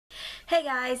Hey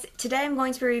guys, today I'm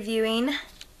going to be reviewing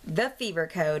The Fever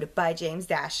Code by James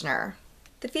Dashner.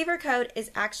 The Fever Code is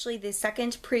actually the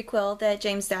second prequel that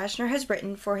James Dashner has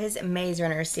written for his Maze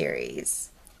Runner series.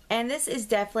 And this is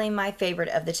definitely my favorite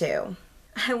of the two.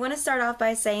 I want to start off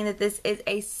by saying that this is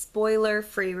a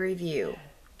spoiler-free review.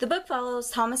 The book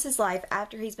follows Thomas's life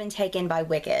after he's been taken by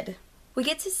Wicked. We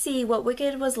get to see what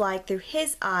Wicked was like through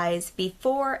his eyes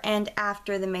before and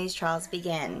after the maze trials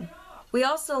begin. We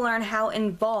also learn how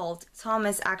involved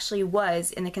Thomas actually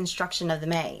was in the construction of the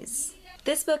maze.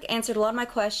 This book answered a lot of my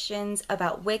questions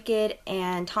about Wicked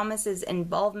and Thomas's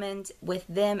involvement with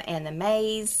them and the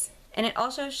maze. And it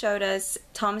also showed us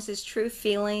Thomas's true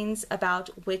feelings about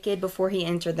Wicked before he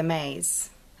entered the maze.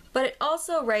 But it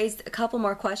also raised a couple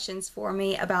more questions for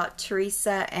me about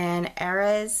Teresa and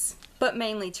Ares, but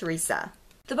mainly Teresa.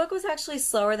 The book was actually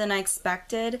slower than I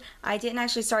expected. I didn't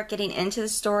actually start getting into the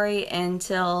story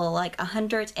until like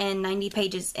 190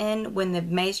 pages in when the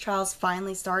maze trials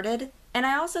finally started. And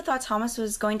I also thought Thomas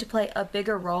was going to play a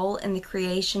bigger role in the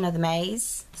creation of the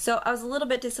maze. So I was a little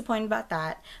bit disappointed about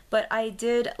that. But I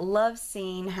did love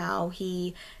seeing how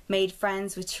he made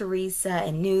friends with Teresa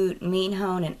and Newt,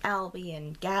 Meanhone and Albie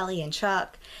and Gally and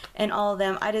Chuck and all of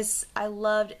them. I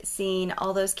loved seeing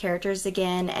all those characters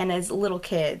again and as little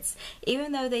kids.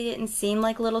 Even though they didn't seem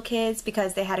like little kids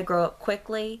because they had to grow up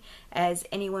quickly, as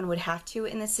anyone would have to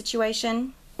in this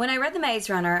situation. When I read The Maze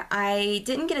Runner, I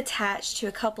didn't get attached to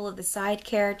a couple of the side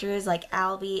characters like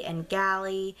Albie and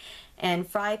Gally and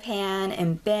Frypan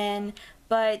and Ben,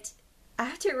 but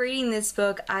after reading this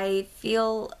book, I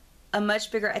feel a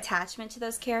much bigger attachment to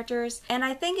those characters, and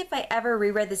I think if I ever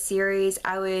reread the series,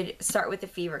 I would start with The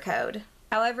Fever Code.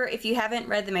 However, if you haven't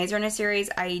read the Maze Runner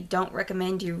series, I don't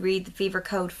recommend you read The Fever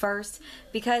Code first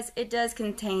because it does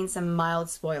contain some mild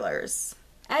spoilers.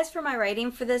 As for my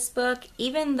rating for this book,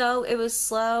 even though it was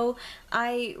slow,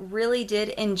 I really did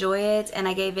enjoy it and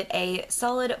I gave it a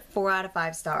solid 4 out of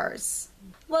 5 stars.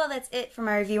 Well, that's it for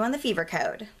my review on The Fever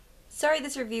Code. Sorry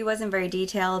this review wasn't very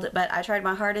detailed, but I tried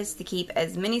my hardest to keep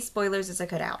as many spoilers as I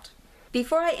could out.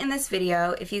 Before I end this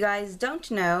video, if you guys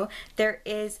don't know, there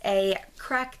is a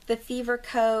Crack the Fever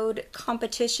Code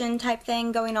competition type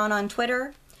thing going on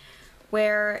Twitter,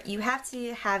 where you have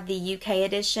to have the UK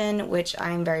edition, which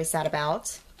I'm very sad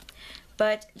about.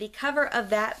 But the cover of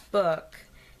that book,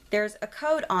 there's a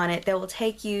code on it that will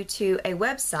take you to a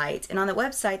website, and on the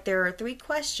website there are 3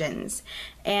 questions,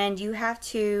 and you have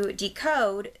to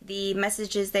decode the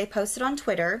messages they posted on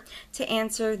Twitter to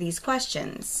answer these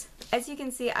questions. As you can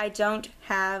see, I don't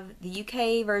have the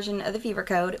UK version of the Fever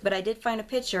Code, but I did find a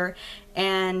picture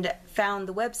and found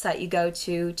the website you go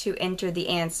to enter the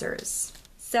answers.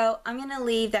 So I'm going to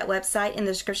leave that website in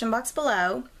the description box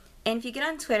below, and if you get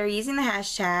on Twitter using the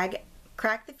hashtag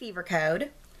crackthefevercode,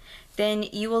 then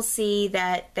you will see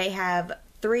that they have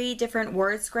 3 different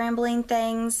word scrambling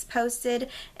things posted,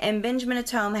 and Benjamin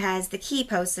Atome has the key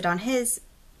posted on his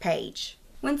page.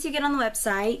 Once you get on the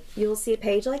website, you'll see a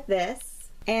page like this,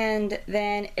 and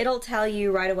then it'll tell you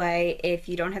right away if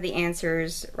you don't have the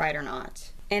answers right or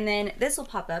not. And then this will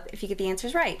pop up if you get the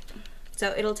answers right.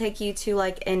 So it'll take you to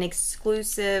like an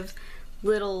exclusive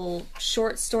little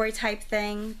short story type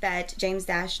thing that James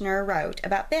Dashner wrote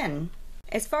about Ben.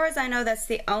 As far as I know, that's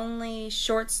the only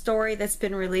short story that's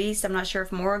been released. I'm not sure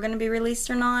if more are going to be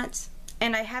released or not.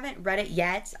 And I haven't read it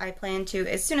yet. I plan to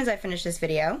as soon as I finish this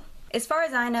video. As far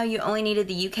as I know, you only needed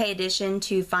the UK edition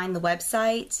to find the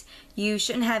website. You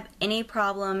shouldn't have any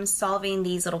problem solving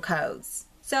these little codes.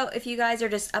 So if you guys are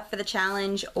just up for the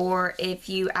challenge, or if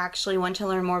you actually want to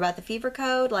learn more about the Fever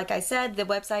Code, like I said, the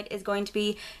website is going to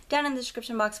be down in the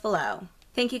description box below.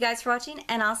 Thank you guys for watching,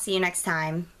 and I'll see you next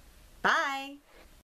time. Bye!